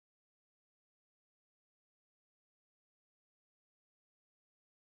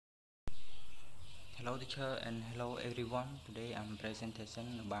Hello teacher and hello everyone. Today I'm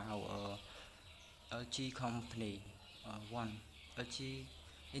presentation about LG company. One LG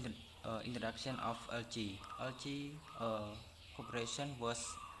introduction of LG. LG corporation was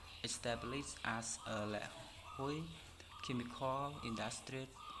established as a Hui chemical industry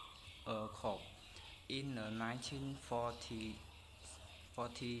corp in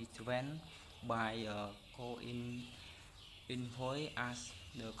 1947 by in Hoi as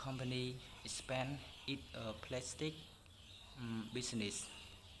the company expand its plastic business.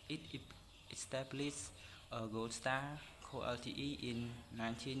 It established a Gold Star Co Ltd in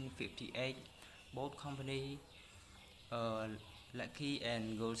 1958. Both companies, Lucky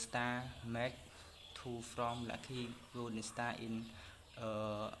and Gold Star, make two from Lucky Golden Star in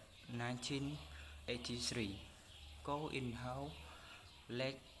 1983. Co in-house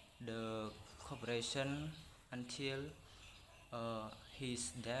led the corporation until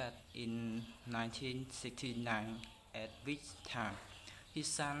his death in 1969, at which time his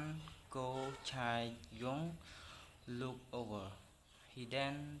son Go Chai Yong look over. He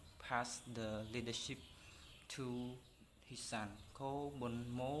then passed the leadership to his son Ko Bun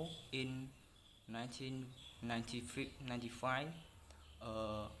Mo in 1995.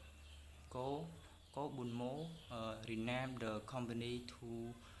 Ko Bun Mo renamed the company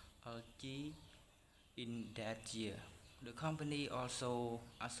to LG in that year. The company also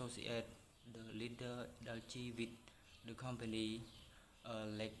associated the leader LG with the company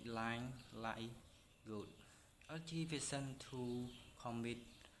line like good. LG vision to commit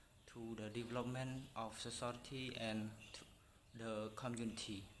to the development of society and the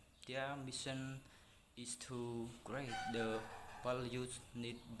community. Their mission is to create the values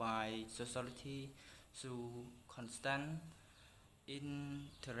needed by society through constant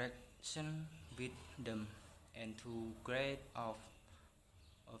interaction with them, and to create a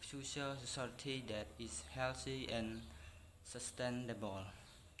future society that is healthy and sustainable.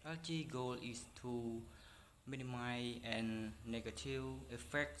 LG goal is to minimize and negative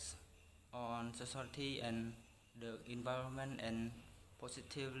effects on society and the environment, and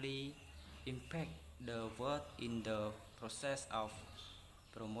positively impact the world in the process of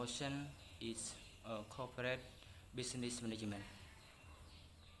promotion its corporate business management.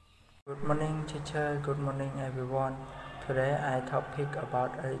 Good morning teacher, good morning everyone. Today I topic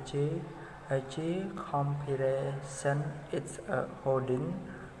about LG. LG Corporation is a holding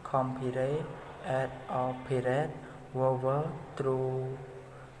company and operate worldwide through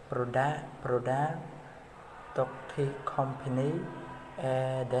product company,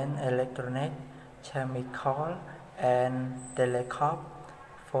 then electronic, chemical and telecom,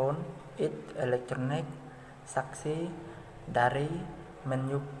 phone, electronic, taxi, dairy,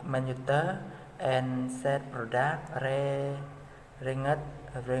 manufacture and set product,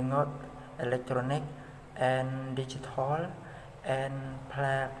 remote, electronic and digital, and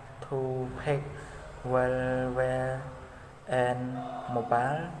plug to pack, wire and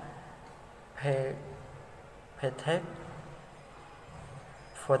mobile, Phythoeun,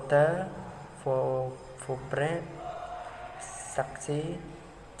 for bread, taxi,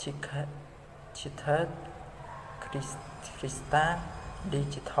 cheated, crystal,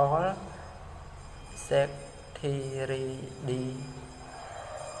 digital, secretary,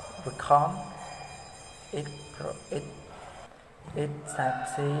 become it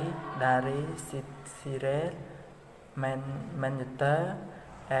taxi, dairy, cigarette, manufacture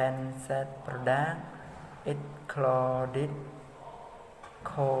and set product, it clothing,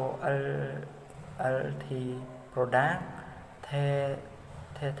 co-LT product,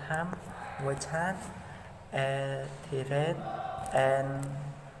 Thetham, Wachat, Thiret and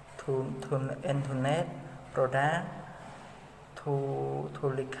to internet product, to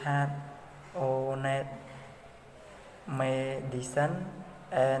Likat, Onet, medicine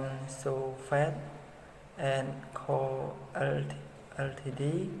and sulfate and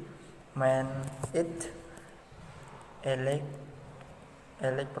co-LTD, man it elect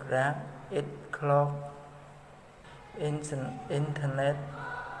product, it clock, internet,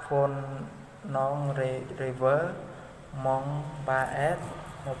 phone, non river, mobile app,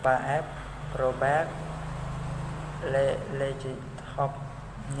 probab, legitop,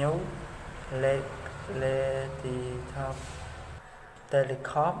 new, legitop,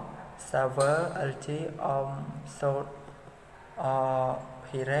 telecom, server, LG, so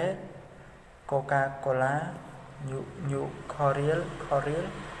pirate, Coca-Cola, new Korean,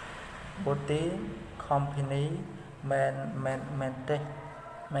 boutique, company, Mete,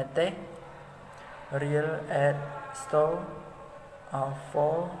 real store,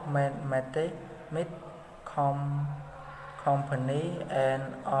 for Mete, mid company and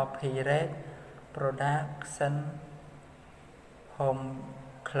operate Production Home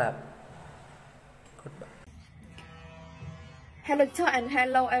Club. Goodbye. Hello and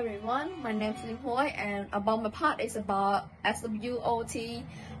hello everyone. My name is Lim Hoi, and about my part is about SWOT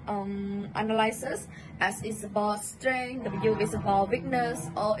analysis. S is about strength, W is about weakness,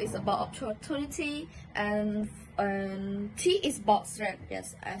 O is about opportunity, and T is about strength.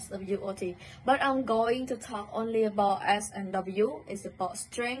 Yes, SWOT. But I'm going to talk only about S and W. It's about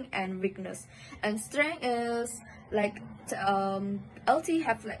strength and weakness. And strength is like LT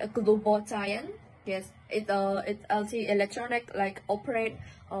have like a global giant. Yes, it's LT Electronic like operate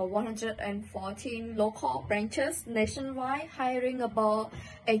 114 local branches nationwide, hiring about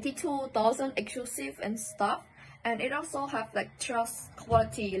 82,000 exclusive and staff, and it also have like trust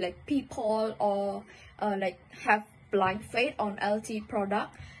quality, like people or like have blind faith on LT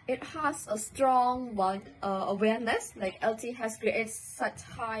product. It has a strong awareness, like LT has created such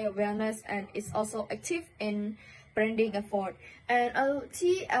high awareness, and it's also active in branding effort. And LT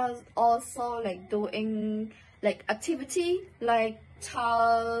is also like doing like activity like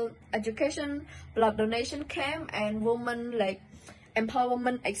child education, blood donation camp, and women like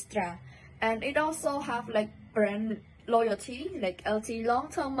empowerment extra. And it also have like brand loyalty, like LT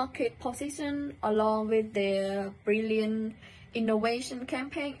long-term market position, along with their brilliant innovation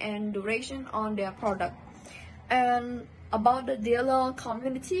campaign and duration on their product. And about the dealer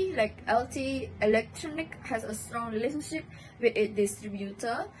community, like LT Electronic has a strong relationship with its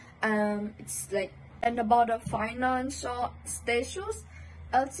distributor. It's like, and about the financial status,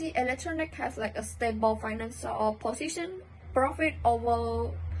 LT Electronic has like a stable financial position, profit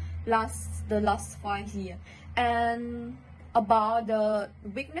over the last 5 years. And about the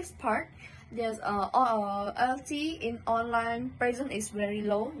weakness part, there's LT in online presence is very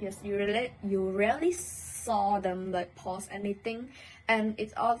low. Yes, you rarely saw them like post anything, and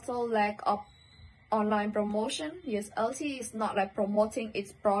it's also lack of online promotion. Yes, LT is not like promoting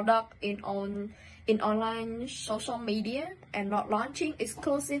its product in online social media, and not launching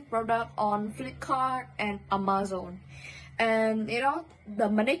exclusive product on Flipkart and Amazon. And the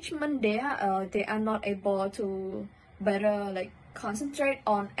management there, they are not able to better like concentrate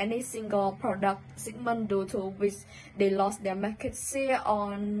on any single product segment, due to which they lost their market share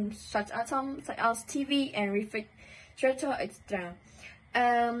on such items such as TV and refrigerator, etc.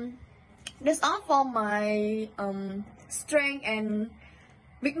 That's all for my strength and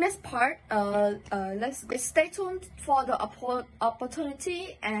weakness part. Let's stay tuned for the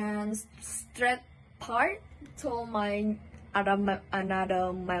opportunity and strength part to my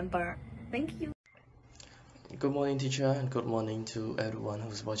another member. Thank you. Good morning, teacher, and good morning to everyone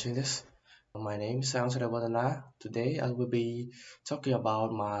who's watching this. My name is Arunwatey. Today I will be talking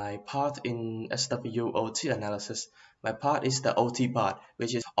about my part in SWOT analysis. My part is the OT part,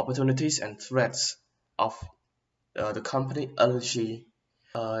 which is opportunities and threats of the company LG.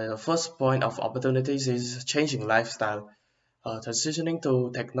 The first point of opportunities is changing lifestyle. Transitioning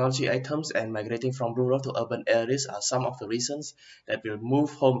to technology items and migrating from rural to urban areas are some of the reasons that will move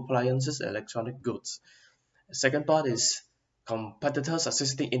home appliances and electronic goods. The second part is competitors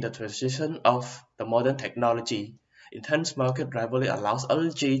assisting in the transition of the modern technology. Intense market rivalry allows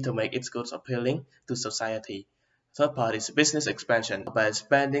LG to make its goods appealing to society. Third part is business expansion. By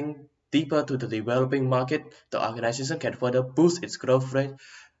expanding deeper to the developing market, the organization can further boost its growth rate.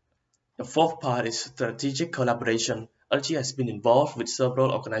 The fourth part is strategic collaboration. LG has been involved with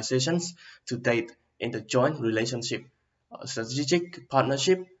several organizations to date in the joint relationship, strategic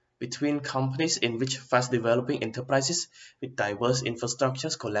partnership between companies in which fast-developing enterprises with diverse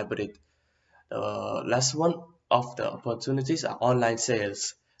infrastructures collaborate. The last one of the opportunities are online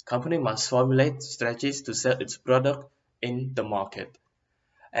sales. Company must formulate strategies to sell its product in the market.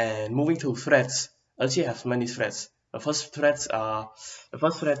 And moving to threats, LG has many threats. The first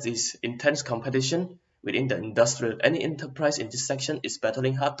threat is intense competition within the industry. Any enterprise in this section is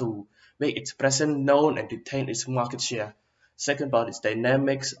battling hard to make its presence known and retain its market share. Second part is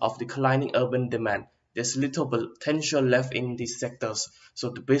dynamics of declining urban demand. There's little potential left in these sectors, so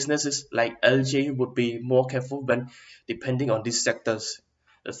the businesses like LG would be more careful when depending on these sectors.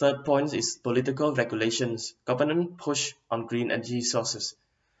 The third point is political regulations. Government push on green energy sources.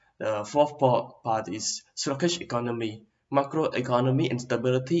 The fourth part is sluggish economy, macroeconomy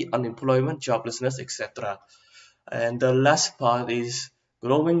instability, unemployment, joblessness, etc. And the last part is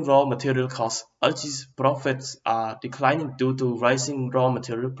growing raw material costs. LG's profits are declining due to rising raw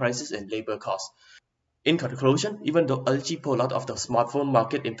material prices and labor costs. In conclusion, even though LG pulled out of the smartphone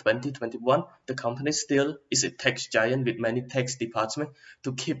market in 2021, the company still is a tech giant with many tech departments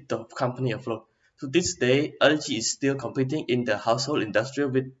to keep the company afloat. To this day, LG is still competing in the household industry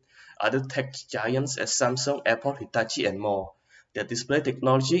with other tech giants as Samsung, Apple, Hitachi, and more. Their display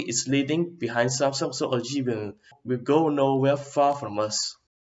technology is leading behind Samsung, so LG will go nowhere far from us.